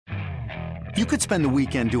You could spend the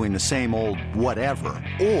weekend doing the same old whatever,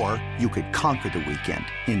 or you could conquer the weekend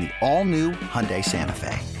in the all-new Hyundai Santa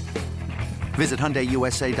Fe. Visit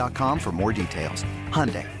HyundaiUSA.com for more details.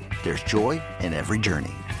 Hyundai, there's joy in every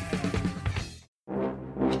journey.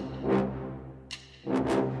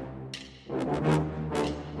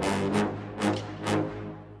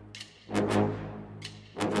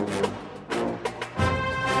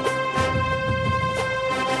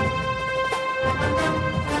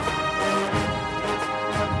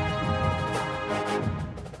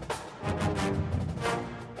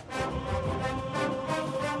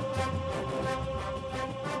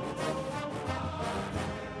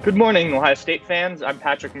 Good morning, Ohio State fans. I'm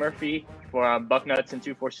Patrick Murphy for Bucknuts and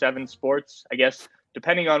 247 Sports. I guess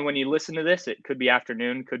depending on when you listen to this, it could be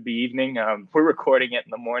afternoon, could be evening. We're recording it in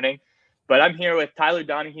the morning. But I'm here with Tyler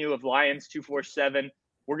Donahue of Lions 247.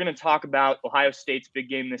 We're going to talk about Ohio State's big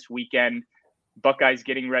game this weekend. Buckeyes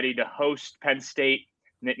getting ready to host Penn State.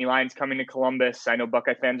 Nittany Lions coming to Columbus. I know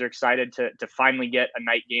Buckeye fans are excited to finally get a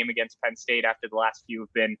night game against Penn State after the last few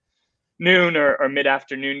have been noon or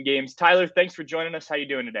mid-afternoon games. Tyler, thanks for joining us. How you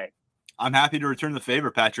doing today? I'm happy to return the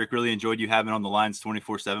favor, Patrick. Really enjoyed you having on the Lions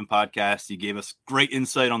 24/7 podcast. You gave us great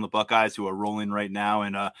insight on the Buckeyes, who are rolling right now.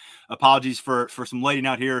 And apologies for some lighting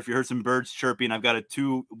out here. If you heard some birds chirping, I've got a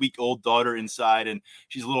 2-week-old daughter inside, and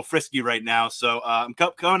she's a little frisky right now. So I'm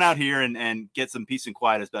coming out here and get some peace and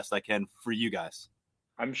quiet as best I can for you guys.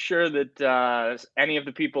 I'm sure that any of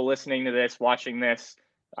the people listening to this, watching this,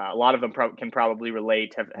 a lot of them can probably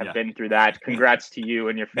relate, have been through that. Congrats to you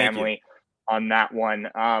and your family on that one.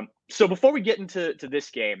 So before we get into this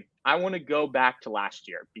game, I want to go back to last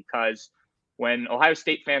year, because when Ohio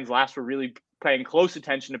State fans last were really paying close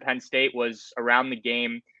attention to Penn State was around the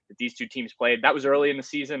game that these two teams played. That was early in the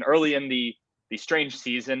season, early in the strange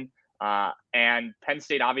season. And Penn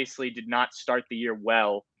State obviously did not start the year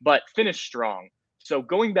well, but finished strong. So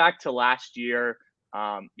going back to last year,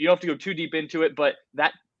 you don't have to go too deep into it, but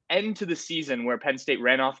that end to the season where Penn State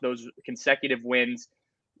ran off those consecutive wins,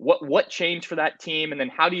 what changed for that team? And then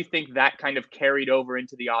how do you think that kind of carried over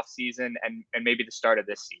into the offseason and maybe the start of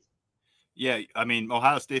this season? Yeah, I mean,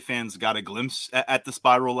 Ohio State fans got a glimpse at the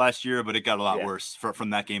spiral last year, but it got a lot worse from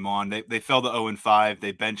that game on. They fell to 0-5.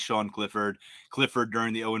 They benched Sean Clifford. Clifford,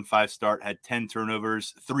 during the 0-5 start, had 10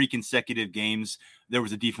 turnovers, 3 consecutive games. There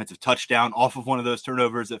was a defensive touchdown off of one of those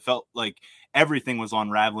turnovers. It felt like everything was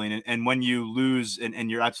unraveling. And when you lose and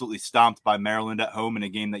you're absolutely stomped by Maryland at home in a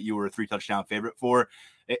game that you were a 3-touchdown favorite for,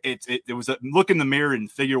 it was a look in the mirror and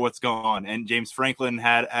figure what's going on. And James Franklin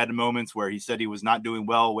had moments where he said he was not doing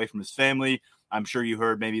well away from his family. I'm sure you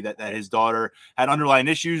heard maybe that his daughter had underlying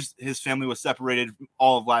issues. His family was separated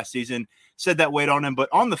all of last season, said that weighed on him. But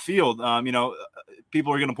on the field,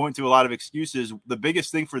 people are going to point to a lot of excuses. The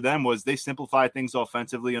biggest thing for them was they simplified things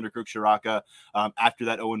offensively under Kirk Ciarrocca. After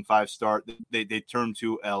that 0-5 start, they turned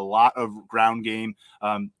to a lot of ground game.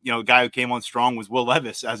 A guy who came on strong was Will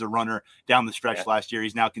Levis as a runner down the stretch last year.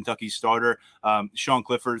 He's now Kentucky's starter. Sean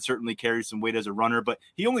Clifford certainly carries some weight as a runner, but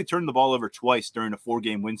he only turned the ball over twice during a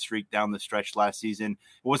 4-game win streak down the stretch last season.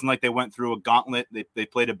 It wasn't like they went through a gauntlet. They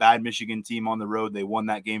played a bad Michigan team on the road. They won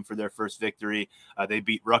that game for their first victory. They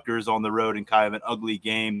beat Rutgers on the road in kind of an ugly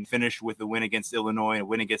game, finished with a win against Illinois and a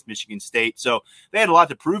win against Michigan State. So they had a lot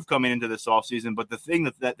to prove coming into this offseason, but the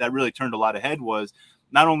thing that really turned a lot ahead was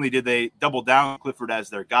not only did they double down on Clifford as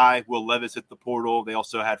their guy, Will Levis hit the portal. They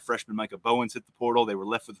also had freshman Micah Bowens hit the portal. They were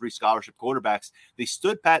left with 3 scholarship quarterbacks. They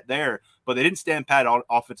stood pat there, but they didn't stand pat.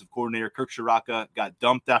 Offensive coordinator Kirk Ciarrocca got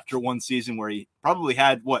dumped after one season where he probably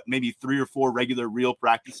had, maybe 3 or 4 regular real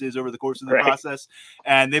practices over the course of the process.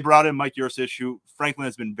 And they brought in Mike Yurcich, who Franklin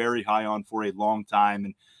has been very high on for a long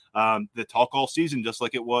time. And the talk all season, just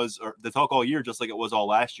like it was, or the talk all year, just like it was all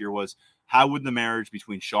last year, was how would the marriage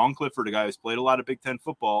between Sean Clifford, a guy who's played a lot of Big Ten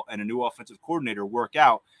football, and a new offensive coordinator work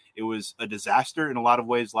out? It was a disaster in a lot of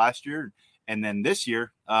ways last year. And then this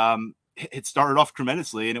year, it started off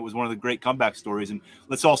tremendously, and it was one of the great comeback stories. And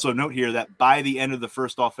let's also note here that by the end of the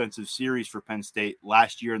first offensive series for Penn State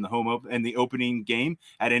last year in the opening game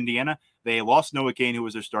at Indiana, they lost Noah Cain, who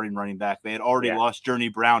was their starting running back. They had already lost Journey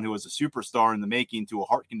Brown, who was a superstar in the making, to a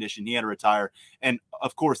heart condition. He had to retire. And,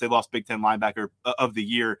 of course, they lost Big Ten linebacker of the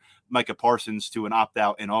year, Micah Parsons, to an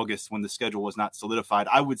opt-out in August when the schedule was not solidified.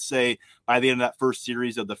 I would say by the end of that first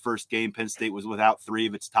series of the first game, Penn State was without 3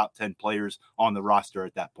 of its top 10 players on the roster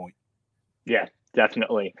at that point. Yeah,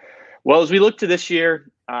 definitely. Well, as we look to this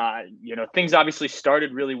year, things obviously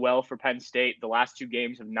started really well for Penn State. The last 2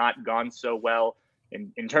 games have not gone so well.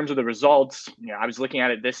 In terms of the results, I was looking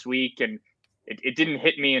at it this week, and it didn't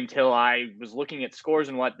hit me until I was looking at scores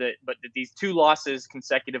and but these 2 losses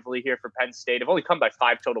consecutively here for Penn State have only come by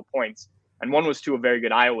 5 total points. and one was to a very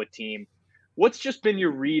good Iowa team. What's just been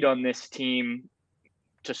your read on this team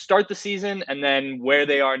to start the season, and then where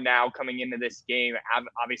they are now coming into this game,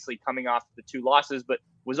 obviously coming off the 2 losses, but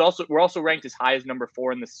we're also ranked as high as number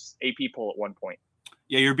 4 in this AP poll at one point.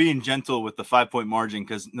 Yeah, you're being gentle with the 5-point margin,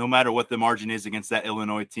 because no matter what the margin is against that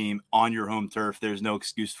Illinois team on your home turf, there's no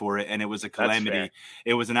excuse for it. And it was a calamity.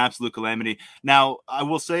 It was an absolute calamity. Now, I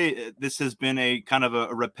will say this has been a kind of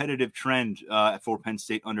a repetitive trend for Penn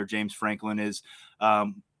State under James Franklin, is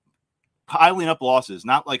piling up losses,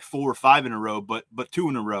 not like 4 or 5 in a row, but 2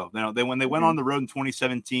 in a row. When they went on the road in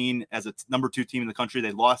 2017 as a number 2 team in the country,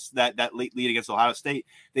 they lost that late lead against Ohio State.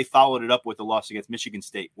 They followed it up with a loss against Michigan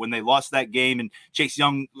State. When they lost that game and Chase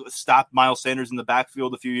Young stopped Miles Sanders in the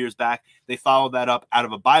backfield a few years back, they followed that up out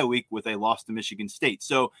of a bye week with a loss to Michigan State.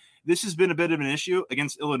 So this has been a bit of an issue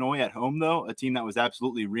against Illinois at home, though, a team that was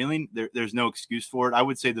absolutely reeling. There's no excuse for it. I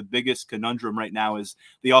would say the biggest conundrum right now is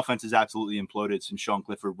the offense has absolutely imploded since Sean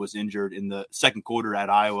Clifford was injured in the second quarter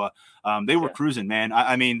at Iowa. They were cruising, man.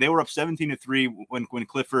 I mean, they were up 17-3 when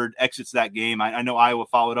Clifford exits that game. I know Iowa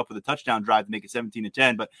followed up with a touchdown drive to make it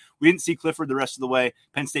 17-10, but we didn't see Clifford the rest of the way.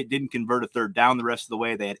 Penn State didn't convert a third down the rest of the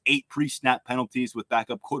way. They had 8 pre-snap penalties with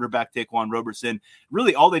backup quarterback Taquan Roberson.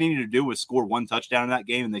 Really, all they needed to do was score 1 touchdown in that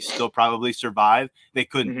game, and they still probably survive. They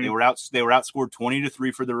couldn't. They were outscored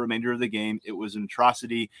 20-3 for the remainder of the game. It was an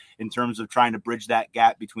atrocity in terms of trying to bridge that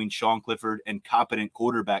gap between Sean Clifford and competent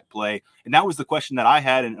quarterback play. And that was the question that I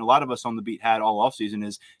had, and a lot of us on the beat had all offseason,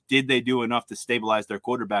 is did they do enough to stabilize their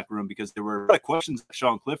quarterback room? Because there were a lot of questions about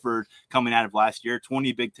Sean Clifford coming out of last year,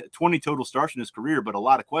 20 total starts in his career, but a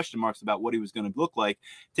lot of question marks about what he was going to look like.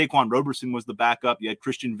 Taquan Roberson was the backup. You had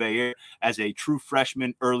Christian Veilleux as a true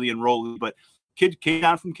freshman, early enrollee, but kid came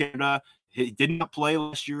down from Canada. He did not play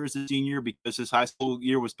last year as a senior because his high school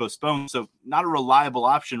year was postponed. So not a reliable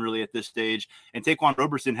option really at this stage. And Taquan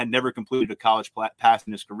Roberson had never completed a college pass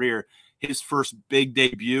in his career. His first big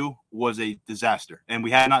debut was a disaster, and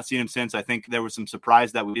we had not seen him since. I think there was some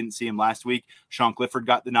surprise that we didn't see him last week. Sean Clifford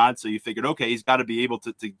got the nod, so you figured, okay, he's got to be able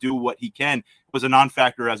to do what he can. It was a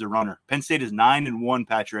non-factor as a runner. Penn State is 9-1,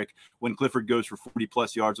 Patrick, when Clifford goes for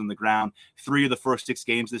 40-plus yards on the ground. 3 of the first 6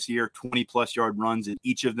 games this year, 20-plus yard runs in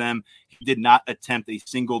each of them. He did not attempt a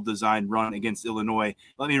single design run against Illinois.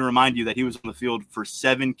 Let me remind you that he was on the field for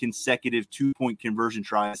 7 consecutive 2-point conversion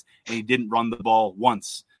tries, and he didn't run the ball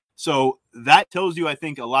once. So that tells you, I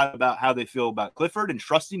think, a lot about how they feel about Clifford and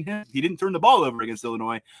trusting him. He didn't turn the ball over against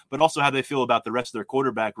Illinois, but also how they feel about the rest of their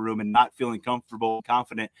quarterback room and not feeling comfortable and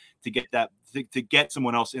confident to get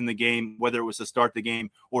someone else in the game, whether it was to start the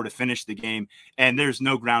game or to finish the game. And there's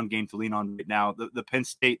no ground game to lean on right now. The Penn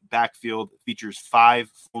State backfield features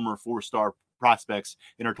 5 former 4-star prospects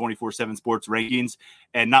in our 24/7 sports rankings,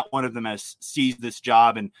 and not one of them has seized this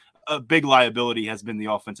job. And a big liability has been the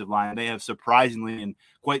offensive line. They have surprisingly and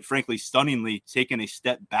quite frankly stunningly taken a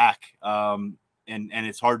step back, and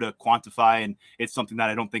it's hard to quantify, and it's something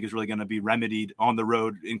that I don't think is really going to be remedied on the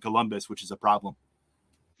road in Columbus, which is a problem.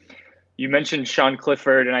 You mentioned Sean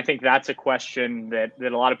Clifford, and I think that's a question that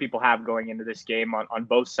a lot of people have going into this game on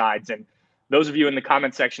both sides. And those of you in the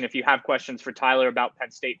comment section, if you have questions for Tyler about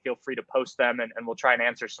Penn State, feel free to post them, and we'll try and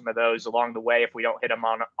answer some of those along the way if we don't hit them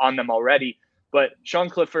on them already. But Sean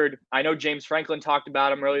Clifford, I know James Franklin talked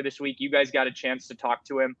about him earlier this week. You guys got a chance to talk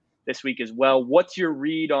to him this week as well. What's your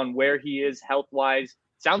read on where he is health-wise?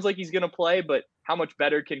 Sounds like he's going to play, but how much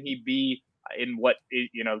better can he be in what,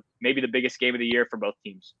 maybe the biggest game of the year for both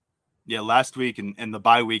teams? Yeah, last week and the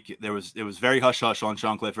bye week, it was very hush-hush on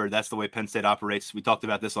Sean Clifford. That's the way Penn State operates. We talked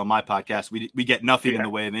about this on my podcast. We get nothing in the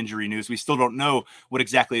way of injury news. We still don't know what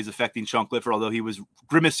exactly is affecting Sean Clifford, although he was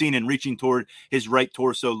grimacing and reaching toward his right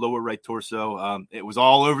torso, lower right torso. It was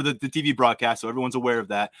all over the TV broadcast, so everyone's aware of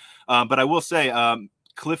that. But I will say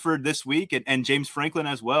Clifford this week and James Franklin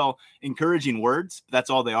as well, encouraging words. That's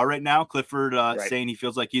all they are right now. Clifford saying he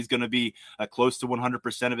feels like he's going to be close to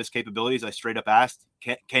 100% of his capabilities. I straight up asked,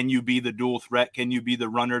 can you be the dual threat? Can you be the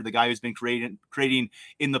runner, the guy who's been creating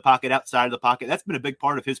in the pocket, outside of the pocket? That's been a big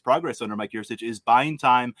part of his progress under Mike Yurcich, is buying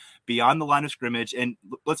time beyond the line of scrimmage. And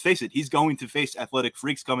let's face it, he's going to face athletic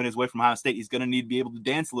freaks coming his way from Ohio State. He's going to need to be able to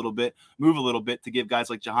dance a little bit, move a little bit to give guys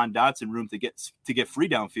like Jahan Dotson room to get free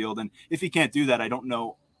downfield. And if he can't do that, I don't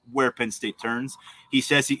know where Penn State turns. He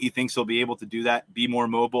says he thinks he'll be able to do that, be more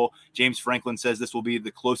mobile. James Franklin says this will be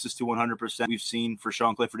the closest to 100% we've seen for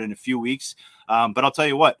Sean Clifford in a few weeks. But I'll tell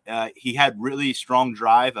you what, he had really strong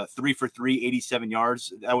drive, 3 for 3, 87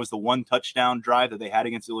 yards. That was the 1 touchdown drive that they had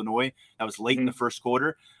against Illinois. That was late in the first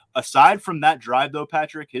quarter. Aside from that drive, though,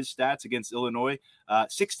 Patrick, his stats against Illinois,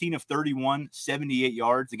 16 of 31, 78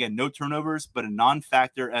 yards. Again, no turnovers, but a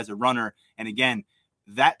non-factor as a runner. And again,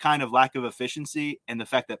 That kind of lack of efficiency and the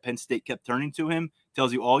fact that Penn State kept turning to him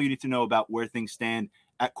tells you all you need to know about where things stand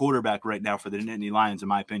at quarterback right now for the Nittany Lions, in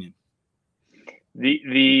my opinion.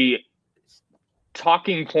 The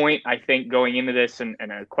talking point, I think, going into this, and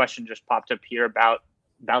a question just popped up here about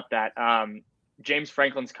that. James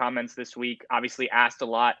Franklin's comments this week obviously asked a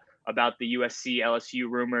lot about the USC LSU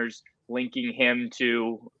rumors linking him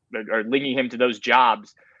to those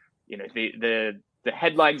jobs. You know, the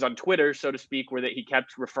headlines on Twitter, so to speak, were that he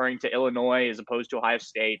kept referring to Illinois as opposed to Ohio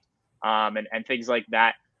State, and things like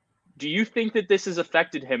that. Do you think that this has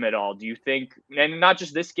affected him at all? Do you think, and not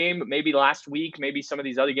just this game, but maybe last week, maybe some of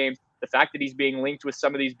these other games, the fact that he's being linked with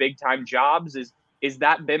some of these big time jobs, is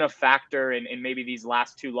that been a factor in maybe these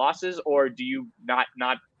last two losses, or do you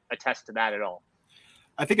not attest to that at all?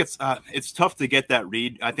 I think it's tough to get that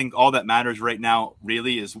read. I think all that matters right now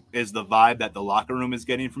really is the vibe that the locker room is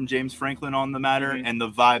getting from James Franklin on the matter, and the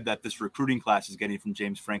vibe that this recruiting class is getting from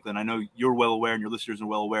James Franklin. I know you're well aware, and your listeners are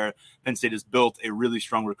well aware, Penn State has built a really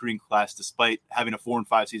strong recruiting class despite having a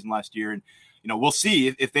 4-5 season last year. And we'll see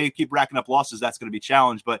if they keep racking up losses, that's going to be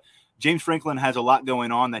challenged. But James Franklin has a lot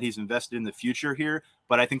going on that he's invested in the future here.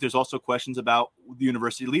 But I think there's also questions about the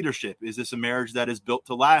university leadership. Is this a marriage that is built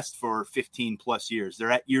to last for 15 plus years?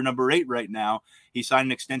 They're at year number 8 right now. He signed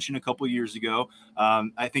an extension a couple years ago.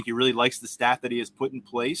 I think he really likes the staff that he has put in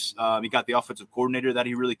place. He got the offensive coordinator that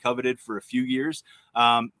he really coveted for a few years.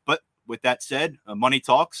 But with that said, money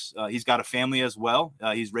talks. He's got a family as well.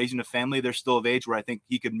 He's raising a family. They're still of age where I think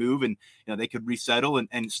he could move and they could resettle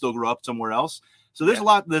and still grow up somewhere else. So there's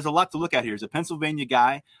a lot to look at here. He's a Pennsylvania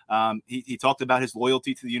guy. He talked about his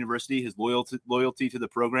loyalty to the university, his loyalty to the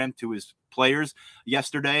program, to his players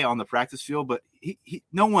yesterday on the practice field. But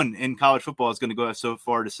no one in college football is going to go so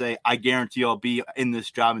far to say, I guarantee I'll be in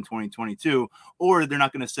this job in 2022. Or they're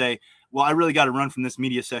not going to say, well, I really got to run from this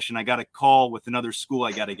media session. I got a call with another school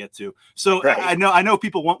I got to get to. So right. I know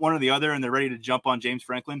people want one or the other and they're ready to jump on James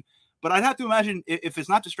Franklin. But I'd have to imagine if it's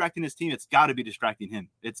not distracting his team, it's got to be distracting him.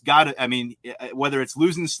 It's got to, whether it's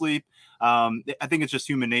losing sleep, I think it's just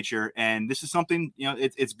human nature. And this is something,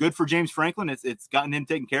 it's good for James Franklin. It's gotten him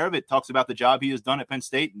taken care of. It talks about the job he has done at Penn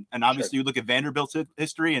State. And obviously you look at Vanderbilt's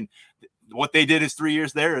history and what they did his 3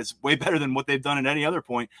 years there is way better than what they've done at any other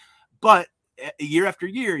point. But year after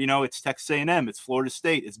year, it's Texas A&M, it's Florida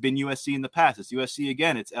State, it's been USC in the past, it's USC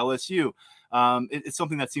again, it's LSU. It's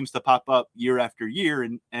something that seems to pop up year after year.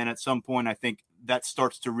 And at some point, I think that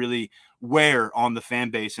starts to really wear on the fan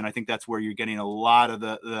base. And I think that's where you're getting a lot of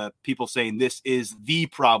the people saying this is the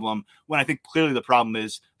problem, when I think clearly the problem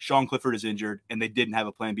is Sean Clifford is injured and they didn't have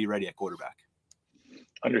a plan B ready at quarterback.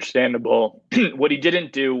 Understandable. What he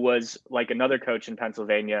didn't do was like another coach in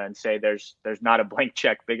Pennsylvania and say there's not a blank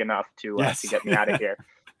check big enough to get me out of here.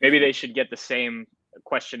 Maybe they should get the same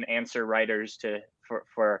question answer writers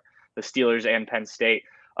for the Steelers and Penn State.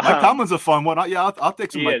 Mike Tomlin's a fun one. I'll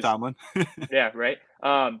take some Mike Tomlin. Yeah, right.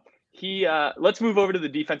 Let's move over to the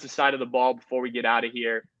defensive side of the ball before we get out of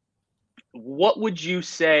here. What would you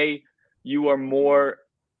say you are more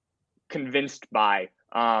convinced by?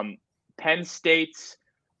 Penn State's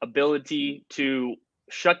ability to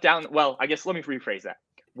shut down. Well, I guess let me rephrase that.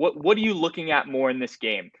 What are you looking at more in this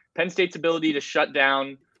game? Penn State's ability to shut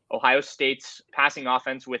down Ohio State's passing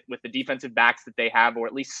offense with the defensive backs that they have, or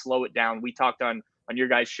at least slow it down. We talked on your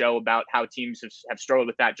guys' show about how teams have struggled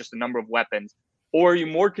with that, just the number of weapons. Or are you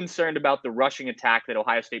more concerned about the rushing attack that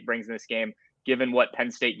Ohio State brings in this game, given what Penn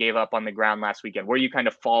State gave up on the ground last weekend? Where you kind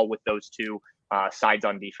of fall with those two sides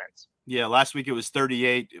on defense? Yeah, last week it was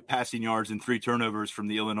 38 passing yards and 3 turnovers from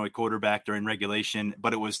the Illinois quarterback during regulation,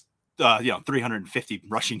 but it was 350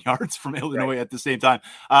 rushing yards from Illinois at the same time.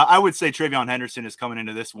 I would say TreVeyon Henderson is coming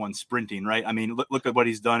into this one sprinting, right? I mean, look at what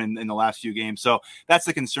he's done in the last few games. So that's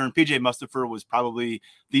the concern. PJ Mustipher was probably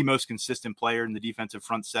the most consistent player in the defensive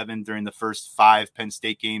front 7 during the first 5 Penn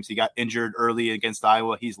State games. He got injured early against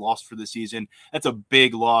Iowa. He's lost for the season. That's a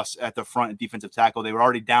big loss at the front defensive tackle. They were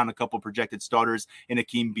already down a couple projected starters in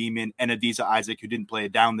Akeem Beamon and Adisa Isaac, who didn't play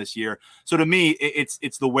it down this year. So to me,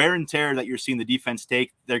 it's the wear and tear that you're seeing the defense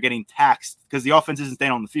take. They're getting taxed because the offense isn't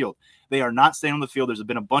staying on the field. They are not staying on the field. There's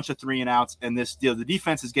been a bunch of 3-and-outs, and the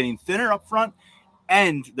defense is getting thinner up front,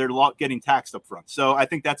 and they're getting taxed up front. So I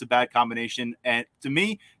think that's a bad combination. And to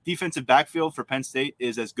me, defensive backfield for Penn State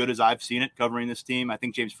is as good as I've seen it covering this team. I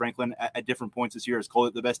think James Franklin at different points this year has called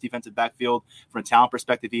it the best defensive backfield from a talent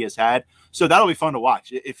perspective he has had. So that'll be fun to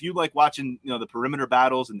watch. If you like watching the perimeter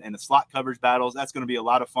battles and the slot coverage battles, that's going to be a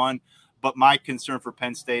lot of fun. But my concern for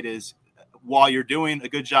Penn State is, while you're doing a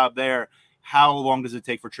good job there, how long does it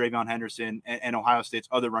take for TreVeyon Henderson and Ohio State's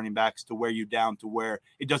other running backs to wear you down to where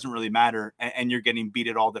it doesn't really matter and you're getting beat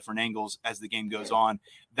at all different angles as the game goes on?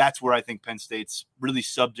 That's where I think Penn State's really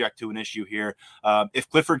subject to an issue here. If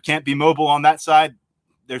Clifford can't be mobile on that side,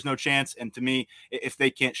 there's no chance. And to me, if they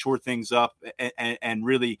can't shore things up and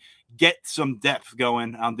really get some depth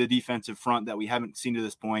going on the defensive front that we haven't seen to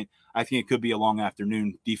this point, I think it could be a long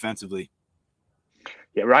afternoon defensively.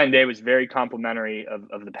 Yeah, Ryan Day was very complimentary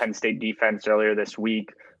of the Penn State defense earlier this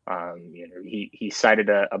week. He cited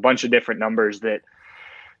a bunch of different numbers that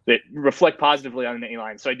reflect positively on the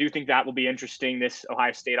A-line. So I do think that will be interesting. This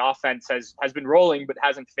Ohio State offense has been rolling, but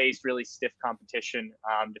hasn't faced really stiff competition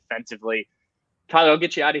defensively. Tyler, I'll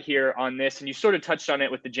get you out of here on this. And you sort of touched on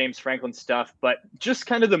it with the James Franklin stuff, but just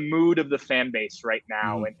kind of the mood of the fan base right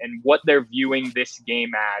now and what they're viewing this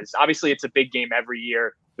game as. Obviously, it's a big game every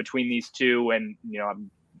year between these two and,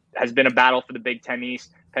 has been a battle for the Big Ten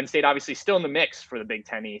East. Penn State obviously still in the mix for the Big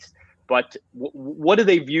Ten East. But what do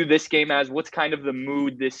they view this game as? What's kind of the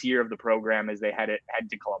mood this year of the program as they head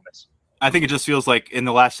to Columbus? I think it just feels like in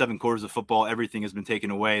the last 7 quarters of football, everything has been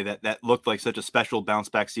taken away. That looked like such a special bounce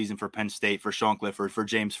back season for Penn State, for Sean Clifford, for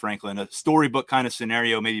James Franklin, a storybook kind of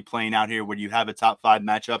scenario maybe playing out here where you have a top 5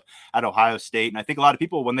 matchup at Ohio State. And I think a lot of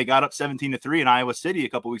people, when they got up 17-3 in Iowa City a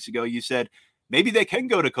couple weeks ago, you said, maybe they can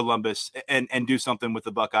go to Columbus and do something with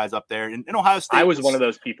the Buckeyes up there. And Ohio State, I was one of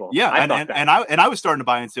those people. Yeah, and I was starting to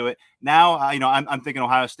buy into it. Now, I'm thinking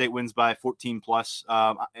Ohio State wins by 14 plus.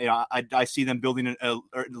 I see them building a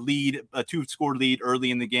 2-score lead early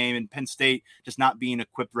in the game, and Penn State just not being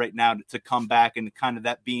equipped right now to come back, and kind of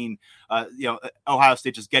that being, Ohio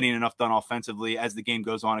State just getting enough done offensively as the game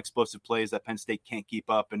goes on, explosive plays that Penn State can't keep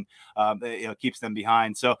up, and keeps them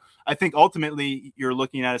behind. So I think ultimately you're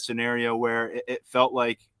looking at a scenario where it felt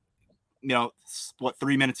like,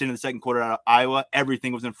 3 minutes into the second quarter out of Iowa,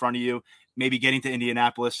 everything was in front of you. Maybe getting to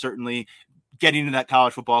Indianapolis, certainly getting to that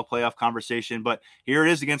college football playoff conversation. But here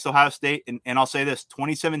it is against Ohio State. And I'll say this,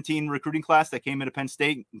 2017 recruiting class that came into Penn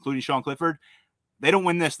State, including Sean Clifford, they don't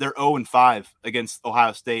win this. They're 0-5 against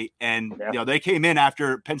Ohio State. And, they came in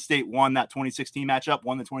after Penn State won that 2016 matchup,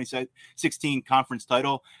 won the 2016 conference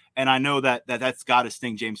title. And I know that's got to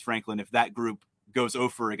sting James Franklin if that group goes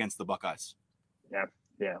over against the Buckeyes.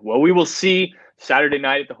 Yeah. Well, we will see Saturday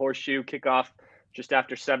night at the Horseshoe, kickoff just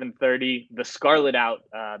after 7:30. The Scarlet Out,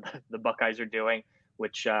 the Buckeyes are doing,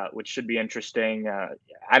 which should be interesting.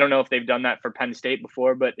 I don't know if they've done that for Penn State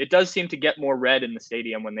before, but it does seem to get more red in the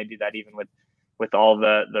stadium when they do that, even with all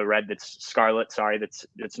the red that's scarlet. Sorry, that's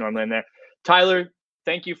normally in there. Tyler,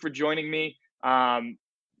 thank you for joining me.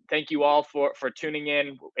 Thank you all for tuning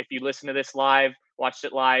in. If you listen to this live, watched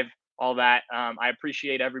it live, all that, I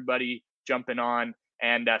appreciate everybody jumping on.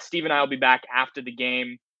 And Steve and I will be back after the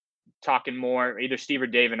game talking more. Either Steve or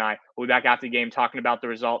Dave and I will be back after the game talking about the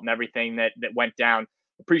result and everything that went down.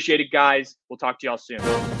 Appreciate it, guys. We'll talk to y'all soon.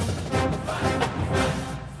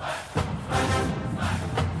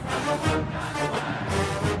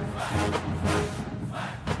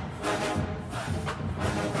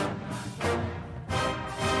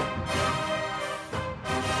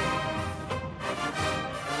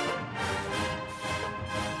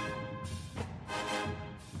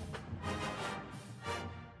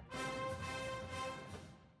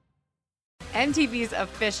 MTV's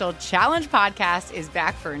official Challenge podcast is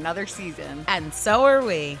back for another season. And so are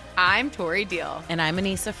we. I'm Tori Deal. And I'm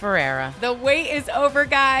Anissa Ferreira. The wait is over,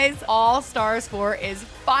 guys. All Stars 4 is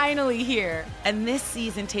finally here. And this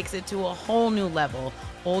season takes it to a whole new level.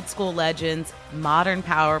 Old school legends, modern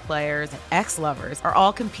power players, and ex-lovers are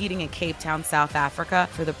all competing in Cape Town, South Africa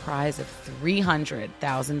for the prize of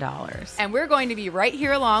 $300,000. And we're going to be right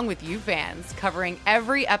here along with you fans, covering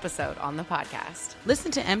every episode on the podcast.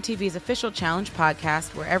 Listen to MTV's official Challenge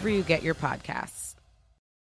podcast wherever you get your podcasts.